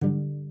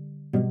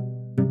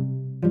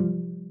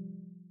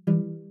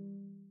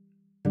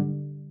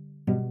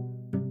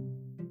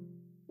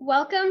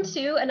Welcome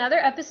to another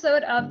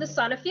episode of The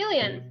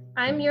Sonophilian.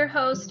 I'm your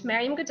host,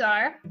 Mariam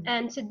Gadar,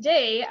 and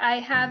today I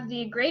have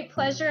the great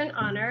pleasure and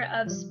honor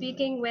of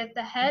speaking with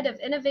the head of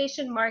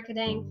innovation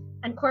marketing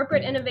and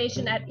corporate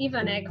innovation at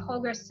Evonik,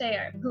 Holger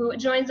Seier, who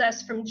joins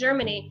us from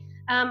Germany.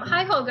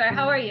 Hi, Holger,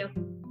 how are you?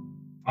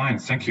 Fine,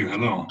 thank you.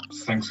 Hello.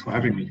 Thanks for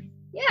having me.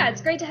 Yeah,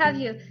 it's great to have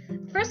you.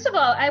 First of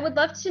all, I would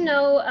love to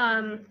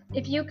know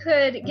if you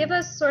could give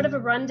us sort of a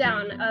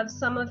rundown of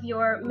some of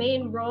your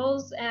main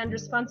roles and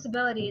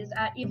responsibilities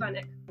at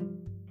Evonik.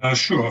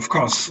 Sure, of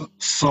course.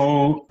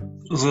 So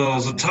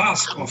the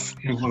task of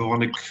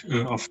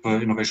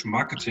innovation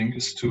marketing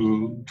is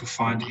to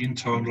find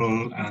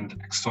internal and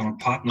external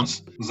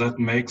partners that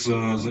make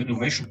the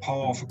innovation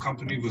power of a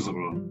company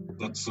visible.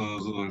 That's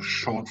the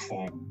short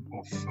form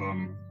of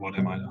what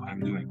I'm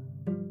doing.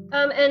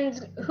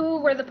 And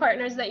who were the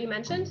partners that you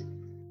mentioned?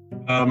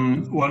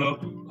 Well,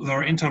 there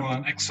are internal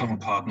and external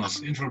partners.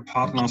 Internal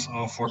partners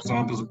are, for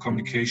example, the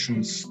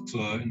communications,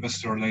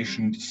 investor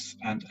relations,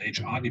 and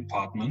HR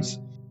departments.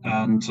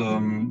 And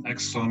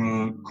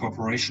external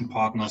cooperation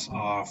partners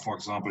are, for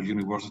example,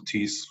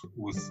 universities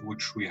with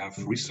which we have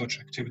research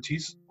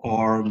activities,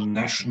 or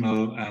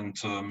national and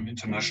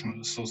international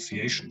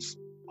associations.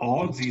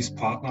 All these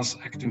partners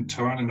act in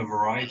turn in a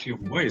variety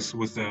of ways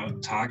with their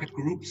target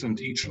groups, and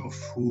each of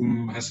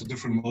whom has a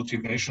different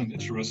motivation and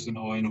interest in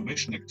our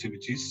innovation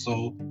activities.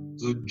 So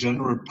the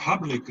general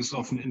public is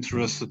often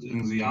interested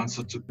in the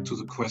answer to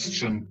the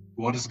question,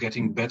 what is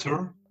getting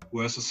better?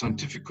 Whereas the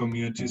scientific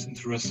community is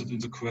interested in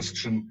the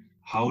question,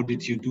 how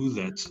did you do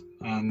that?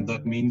 And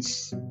that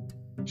means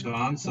to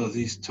answer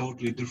these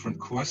totally different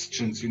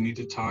questions, you need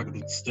a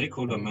targeted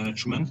stakeholder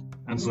management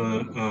and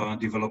the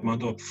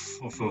development of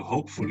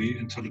hopefully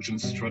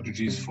intelligent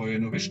strategies for your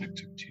innovation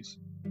activities.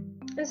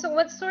 And so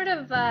what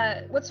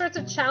sorts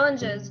of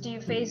challenges do you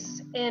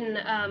face in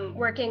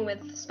working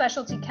with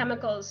specialty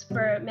chemicals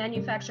for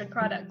manufactured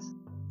products?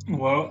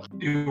 Well,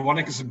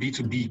 Evonik is a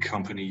B2B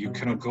company. You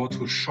cannot go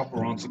to a shop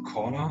around the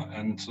corner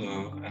and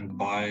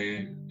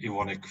buy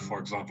Evonik, for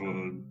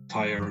example,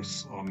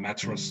 tires or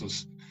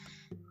mattresses,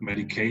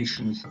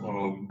 medications,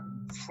 or,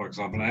 for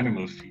example,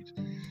 animal feed.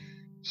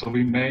 So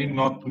we may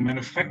not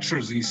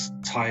manufacture these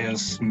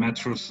tires,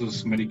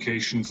 mattresses,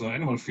 medications, or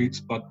animal feeds,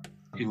 but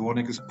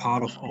Evonik is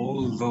part of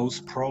all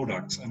those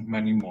products and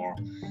many more.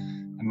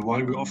 And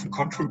while we often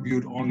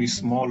contribute only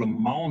small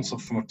amounts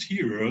of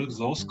material,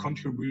 those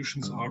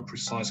contributions are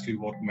precisely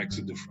what makes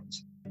a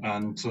difference.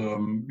 And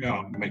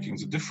making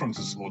the difference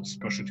is what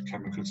specialty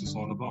chemicals is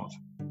all about.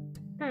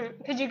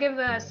 Could you give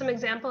some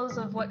examples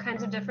of what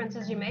kinds of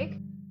differences you make?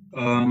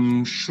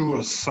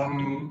 Sure.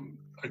 Some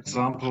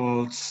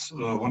examples.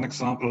 One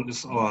example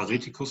is our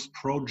Reticus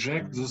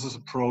project. This is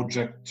a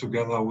project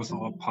together with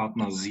our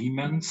partner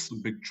Siemens, a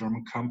big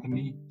German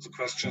company. The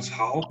question is,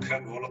 how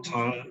can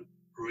volatile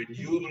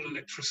renewable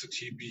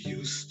electricity be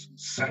used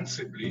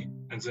sensibly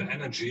and the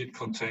energy it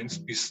contains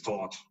be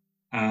stored?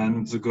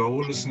 And the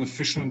goal is an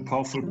efficient and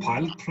powerful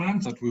pilot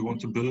plant that we want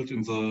to build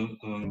in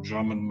the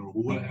German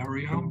Ruhr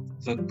area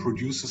that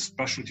produces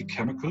specialty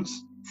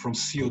chemicals from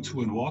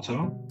CO2 and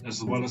water,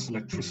 as well as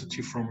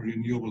electricity from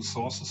renewable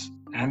sources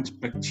and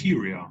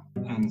bacteria.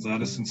 And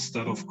that is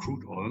instead of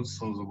crude oil,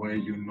 so the way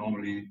you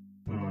normally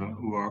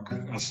work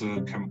as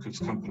a chemicals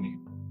company.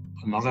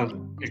 Another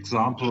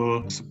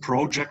example is a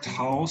project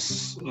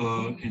house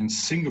in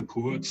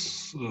Singapore.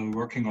 It's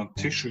working on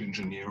tissue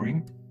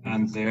engineering.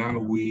 And there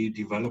we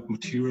develop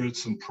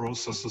materials and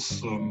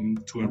processes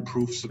to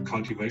improve the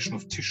cultivation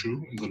of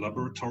tissue in the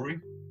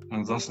laboratory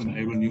and thus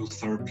enable new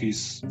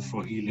therapies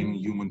for healing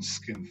human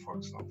skin, for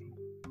example.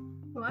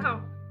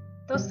 Wow,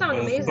 those sound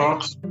amazing.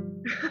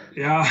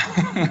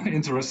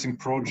 Interesting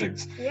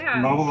projects. Yeah.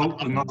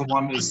 Another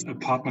one is a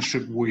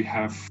partnership we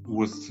have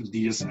with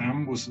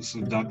DSM, which is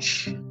a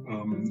Dutch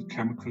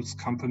chemicals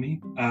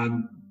company.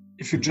 And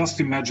if you just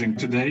imagine,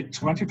 today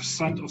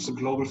 20% of the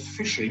global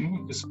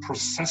fishing is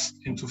processed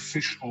into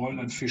fish oil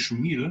and fish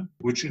meal,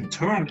 which in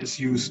turn is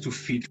used to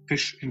feed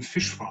fish in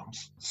fish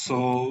farms.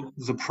 So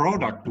the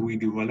product we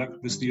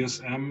developed with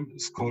DSM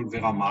is called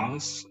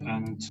Veramaris,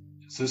 and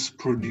this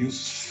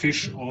produces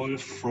fish oil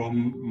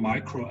from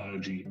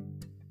microalgae.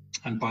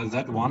 And by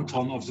that 1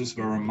 ton of this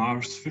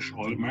Veramaris fish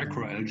oil,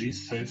 microalgae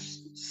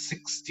saves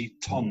 60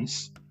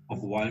 tons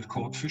of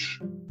wild-caught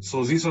fish.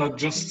 So these are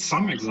just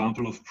some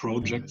examples of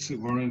projects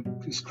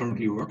Evonik is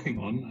currently working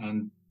on.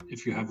 And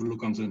if you have a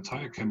look on the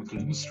entire chemical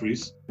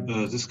industries,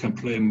 this can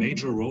play a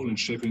major role in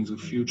shaping the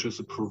future as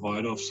a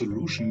provider of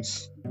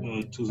solutions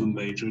to the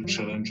major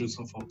challenges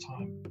of our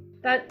time.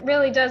 That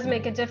really does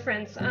make a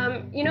difference.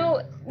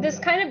 This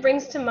kind of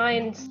brings to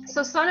mind,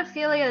 so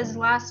Sonophilia's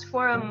last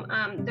forum,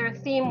 their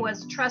theme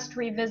was Trust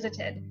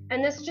Revisited.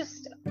 And this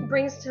just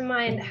brings to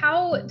mind,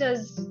 how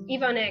does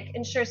Evonik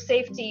ensure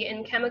safety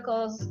in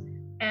chemicals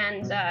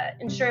and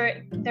ensure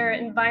their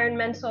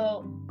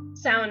environmental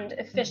sound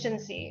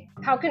efficiency?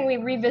 How can we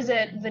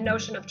revisit the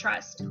notion of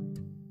trust?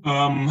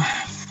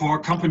 For a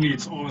company,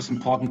 it's always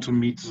important to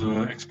meet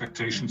the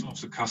expectations of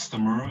the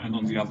customer, and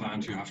on the other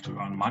hand, you have to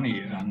earn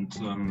money. And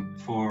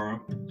for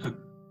a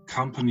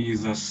company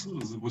that's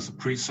with a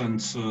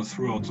presence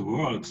throughout the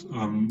world,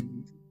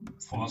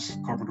 for us,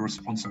 corporate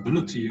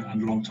responsibility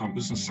and long-term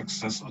business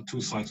success are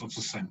two sides of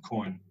the same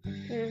coin.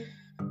 Mm.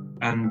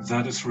 And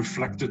that is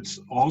reflected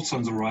also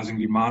in the rising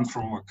demand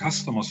from our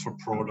customers for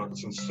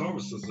products and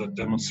services that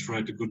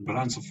demonstrate a good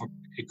balance of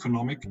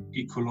economic,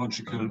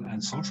 ecological,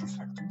 and social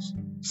factors.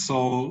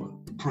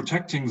 So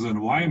protecting the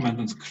environment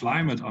and the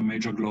climate are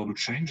major global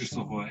changes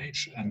of our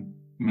age, and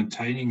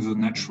maintaining the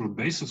natural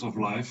basis of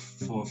life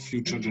for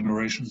future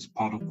generations is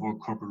part of our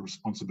corporate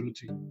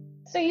responsibility.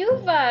 So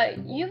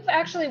you've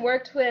actually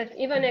worked with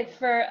Evonik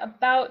for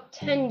about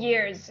 10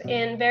 years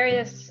in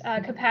various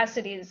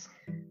capacities.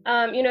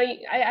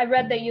 I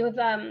read that you have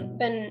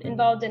been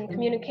involved in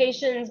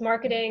communications,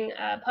 marketing,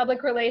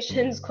 public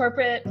relations,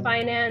 corporate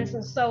finance,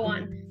 and so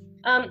on.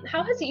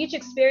 How has each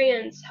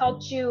experience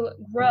helped you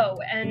grow,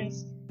 and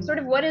sort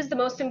of what is the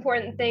most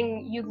important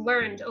thing you've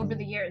learned over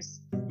the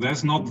years?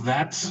 There's not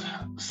that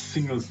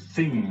single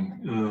thing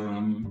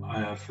I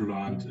have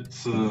learned.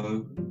 It's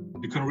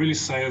you can really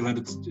say that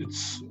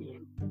it's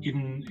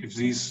even if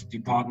these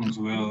departments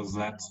were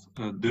that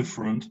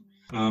different,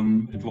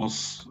 it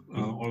was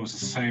always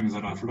the same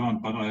that I've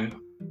learned. But I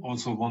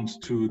also want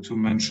to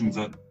mention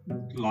that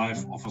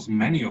life offers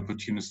many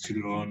opportunities to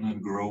learn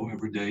and grow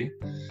every day,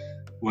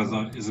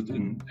 whether is it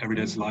in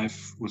everyday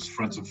life with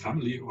friends and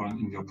family or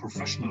in your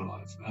professional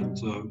life.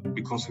 And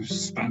because we've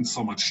spent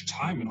so much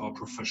time in our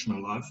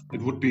professional life,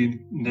 it would be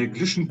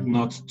negligent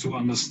not to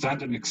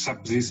understand and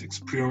accept these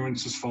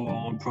experiences for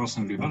our own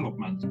personal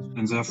development.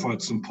 And therefore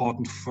it's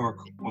important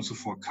also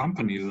for a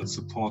company that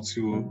supports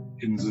you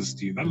in this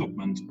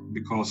development,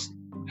 because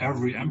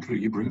every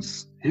employee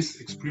brings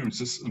his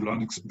experiences and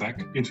learnings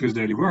back into his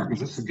daily work. And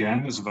this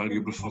again is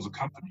valuable for the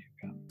company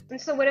again. And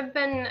so what have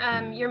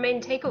been your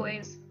main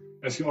takeaways?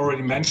 As you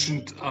already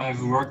mentioned,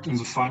 I've worked in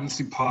the finance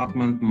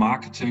department,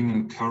 marketing,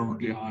 and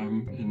currently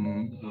I'm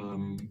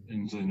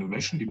in the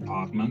innovation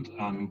department.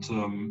 And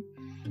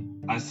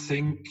I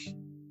think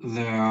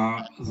there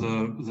are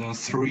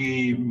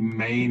three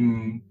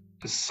main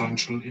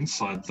essential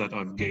insights that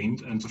I've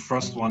gained. And the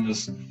first one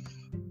is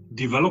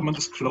development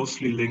is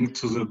closely linked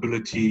to the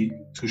ability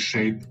to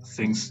shape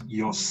things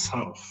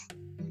yourself.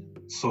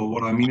 So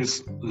what I mean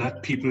is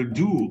let people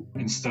do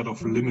instead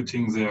of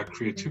limiting their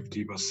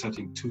creativity by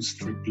setting too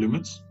strict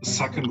limits. The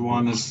second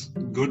one is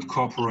good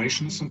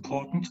cooperation is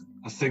important.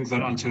 I think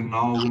that until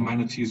now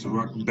humanity has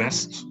worked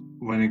best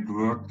when it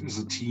worked as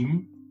a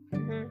team.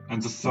 Mm-hmm.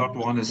 And the third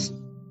one is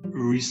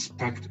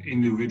respect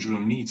individual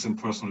needs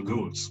and personal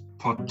goals,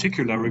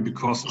 particularly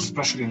because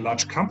especially in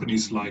large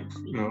companies like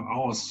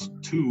ours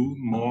too,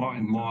 more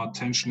and more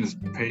attention is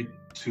paid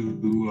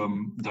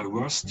to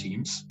diverse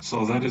teams.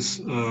 So that's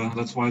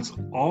why it's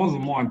all the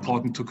more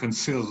important to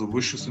consider the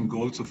wishes and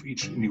goals of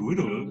each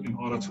individual in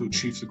order to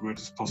achieve the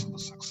greatest possible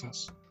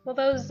success. Well,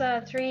 those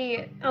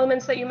three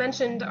elements that you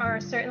mentioned are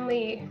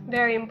certainly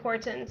very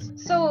important.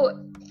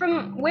 So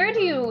from where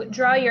do you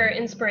draw your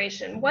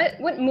inspiration?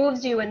 What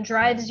moves you and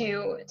drives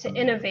you to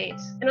innovate?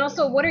 And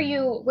also, what are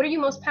you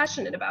most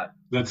passionate about?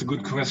 That's a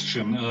good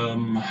question.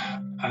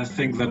 I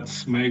think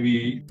that's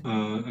maybe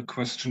a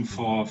question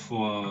for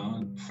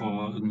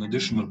an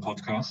additional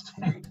podcast.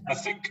 I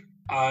think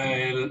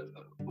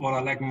what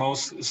I like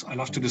most is I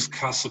love to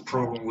discuss a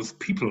problem with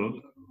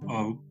people,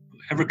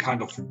 every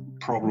kind of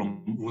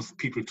problem with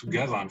people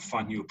together and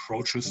find new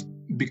approaches,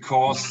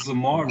 because the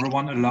more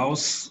everyone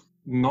allows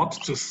not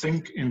to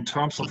think in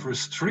terms of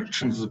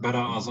restrictions, the better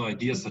are the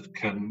ideas that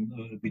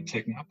can be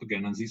taken up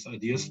again. And these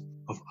ideas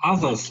of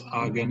others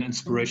are again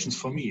inspirations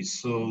for me.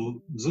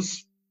 So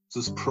this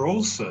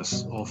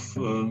process of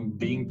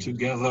being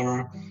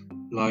together,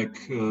 like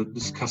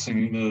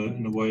discussing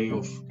in a way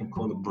of, you can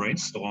call it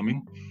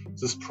brainstorming,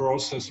 this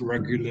process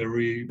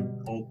regularly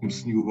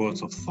opens new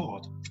worlds of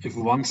thought. If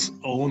one's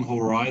own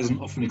horizon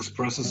often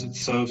expresses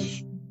itself,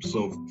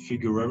 so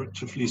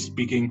figuratively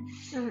speaking,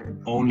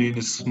 only in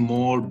a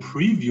small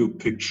preview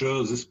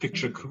picture, this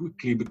picture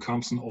quickly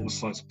becomes an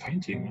oversized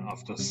painting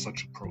after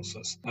such a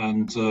process.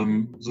 And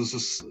this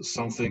is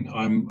something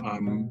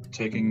I'm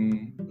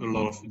taking a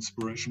lot of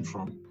inspiration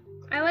from.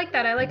 I like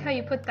that. I like how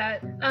you put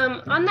that.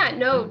 On that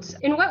note,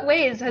 in what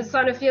ways has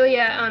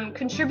Sonophilia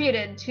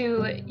contributed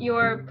to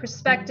your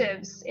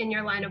perspectives in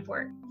your line of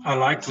work? I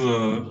like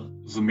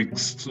the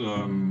mixed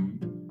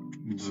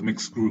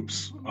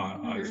groups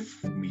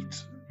I've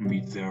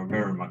meet there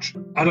very much.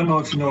 I don't know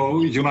if you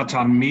know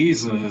Jonathan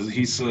Mese.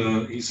 He's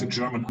a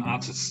German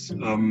artist.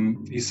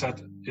 He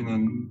said in a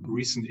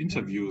recent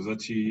interview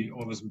that he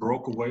always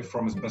broke away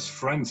from his best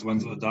friends when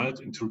the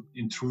adult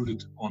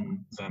intruded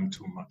on them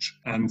too much.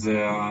 And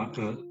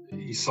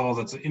he saw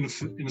that the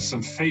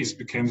innocent face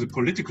became the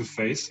political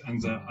face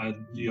and the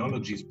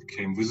ideologies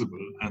became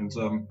visible. And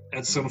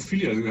at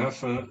Sonophilia, you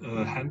have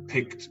a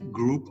hand-picked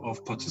group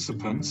of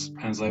participants,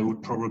 and they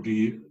would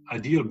probably be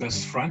ideal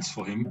best friends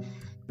for him,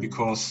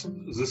 because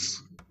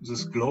this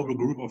this global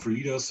group of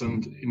leaders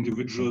and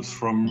individuals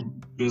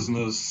from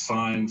business,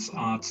 science,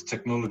 arts,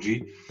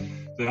 technology.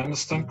 They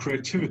understand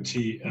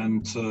creativity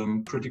and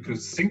critical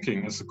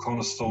thinking as a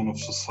cornerstone of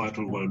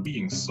societal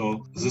well-being.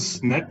 So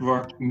this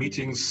network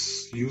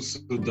meetings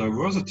use the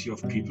diversity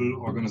of people,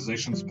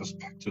 organizations,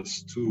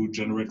 perspectives to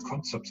generate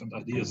concepts and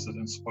ideas that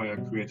inspire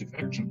creative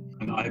action.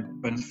 And I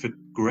benefit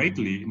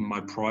greatly in my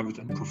private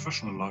and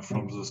professional life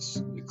from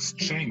this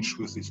exchange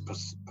with these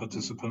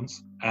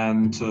participants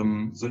and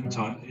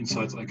the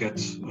insights I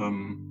get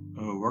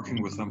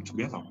working with them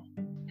together.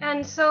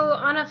 And so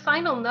on a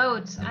final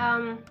note,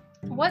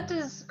 what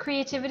does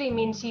creativity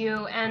mean to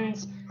you,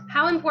 and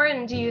how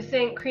important do you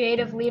think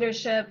creative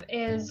leadership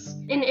is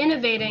in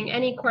innovating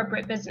any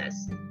corporate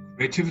business?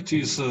 Creativity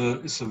is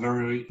a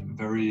very,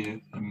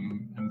 very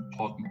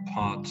important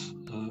part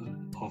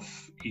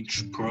of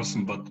each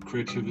person, but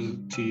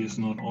creativity is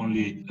not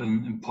only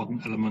an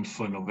important element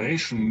for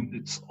innovation,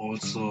 it's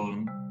also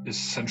an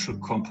essential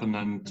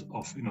component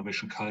of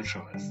innovation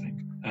culture, I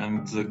think.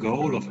 And the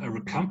goal of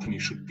every company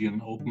should be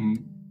an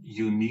open,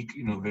 unique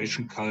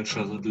innovation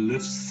culture that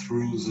lives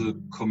through the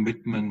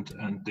commitment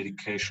and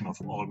dedication of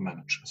all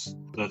managers.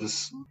 That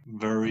is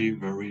very,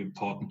 very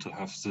important to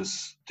have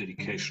this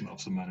dedication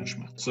of the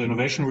management. So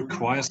innovation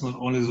requires not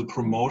only the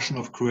promotion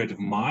of creative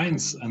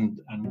minds and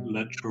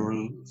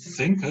lateral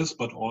thinkers,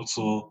 but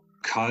also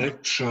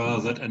culture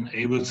that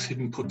enables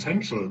hidden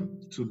potential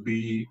to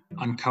be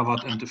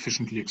uncovered and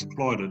efficiently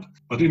exploited.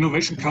 But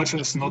innovation culture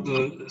is not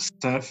a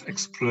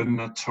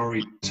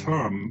self-explanatory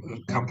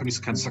term. Companies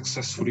can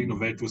successfully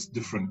innovate with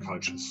different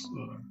cultures.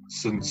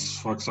 Since,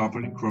 for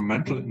example,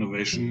 incremental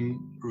innovation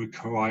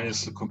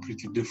requires a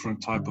completely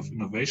different type of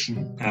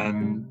innovation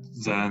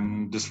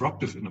than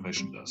disruptive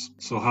innovation does.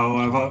 So,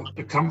 however,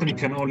 a company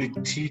can only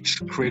teach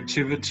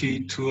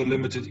creativity to a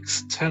limited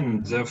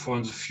extent. Therefore,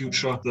 in the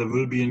future, there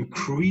will be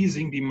increasing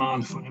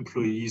demand for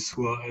employees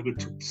who are able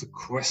to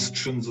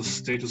question the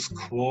status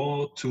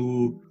quo,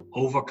 to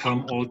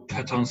overcome old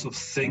patterns of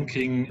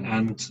thinking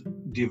and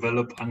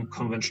develop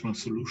unconventional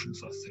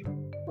solutions, I think.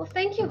 Well,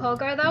 thank you,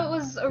 Holger. That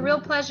was a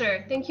real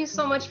pleasure. Thank you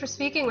so much for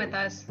speaking with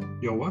us.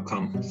 You're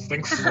welcome.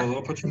 Thanks for the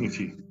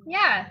opportunity.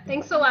 Yeah,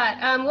 thanks a lot.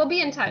 We'll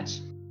be in touch.